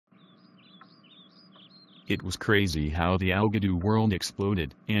It was crazy how the Algodoo world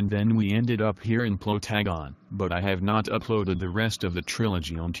exploded, and then we ended up here in Plotagon. But I have not uploaded the rest of the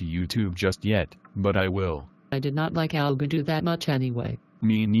trilogy onto YouTube just yet, but I will. I did not like Algodoo that much anyway.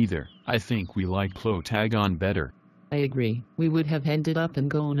 Me neither. I think we like Plotagon better. I agree. We would have ended up in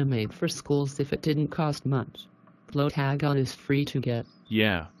Gona made for schools if it didn't cost much. Plotagon is free to get.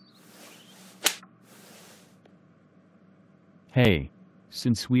 Yeah. Hey.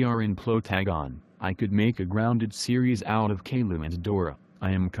 Since we are in Plotagon, I could make a grounded series out of Kalu and Dora.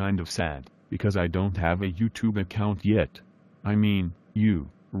 I am kind of sad, because I don't have a YouTube account yet. I mean, you,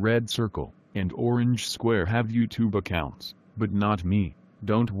 Red Circle, and Orange Square have YouTube accounts, but not me.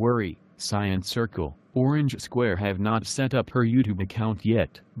 Don't worry, Science Circle, Orange Square have not set up her YouTube account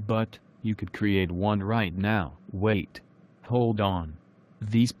yet, but you could create one right now. Wait. Hold on.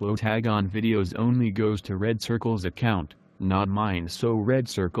 These Plotagon videos only goes to Red Circle's account, not mine, so Red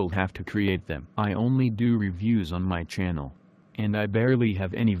Circle have to create them. I only do reviews on my channel. And I barely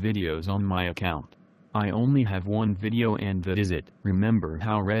have any videos on my account. I only have one video and that is it. Remember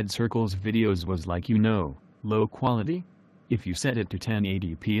how Red Circle's videos was like, low quality? If you set it to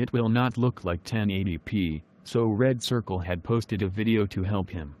 1080p it will not look like 1080p, so Red Circle had posted a video to help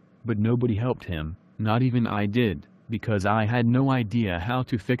him, but nobody helped him, not even I did, because I had no idea how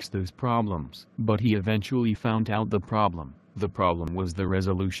to fix those problems. But he eventually found out the problem. The problem was the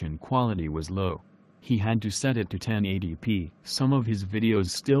resolution quality was low. He had to set it to 1080p. Some of his videos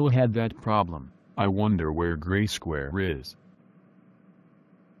still had that problem. I wonder where Gray Square is.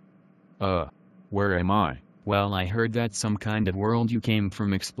 Where am I? Well, I heard that some kind of world you came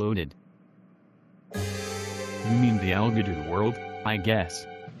from exploded. You mean the Algodoo world, I guess.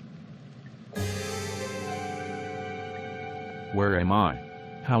 Where am I?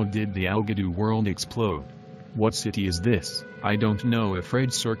 How did the Algodoo world explode? What city is this? I don't know if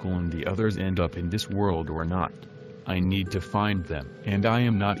Red Circle and the others end up in this world or not. I need to find them, and I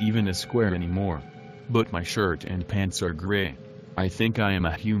am not even a square anymore. But my shirt and pants are gray. I think I am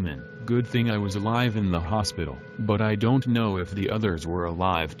a human. Good thing I was alive in the hospital, but I don't know if the others were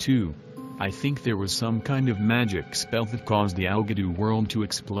alive too. I think there was some kind of magic spell that caused the Algodoo world to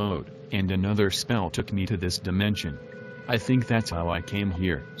explode, and another spell took me to this dimension. I think that's how I came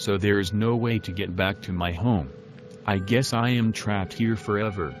here, so there is no way to get back to my home. I guess I am trapped here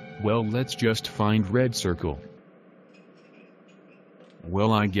forever. Well, let's just find Red Circle.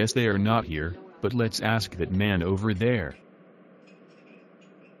 Well, I guess they are not here, but let's ask that man over there.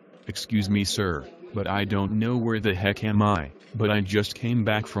 Excuse me, sir, but I don't know where the heck am I, but I just came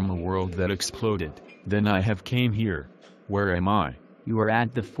back from a world that exploded, then I have came here. Where am I? You are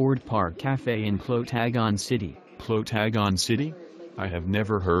at the Ford Park Cafe in Plotagon City. Plotagon City? I have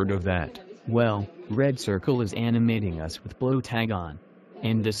never heard of that. Well, Red Circle is animating us with Plotagon.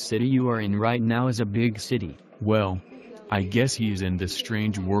 And this city you are in right now is a big city. Well, I guess he is in this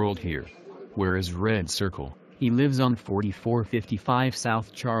strange world here. Where is Red Circle? He lives on 4455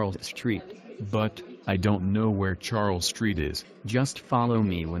 South Charles Street. But, I don't know where Charles Street is. Just follow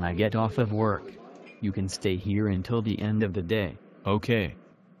me when I get off of work. You can stay here until the end of the day. Okay.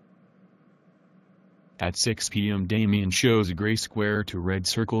 At 6 p.m. Damien shows a gray square to Red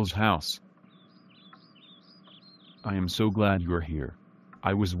Circle's house. I am so glad you're here.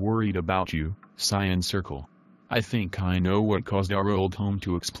 I was worried about you, Cyan Circle. I think I know what caused our old home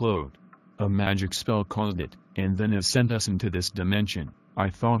to explode. A magic spell caused it, and then it sent us into this dimension.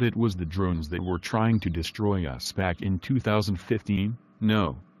 I thought it was the drones that were trying to destroy us back in 2015.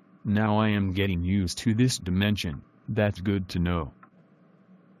 No. Now I am getting used to this dimension. That's good to know.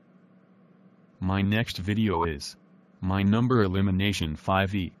 My next video is my number elimination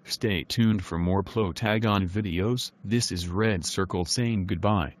 5e. Stay tuned for more Plotagon videos. This is Red Circle saying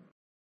goodbye.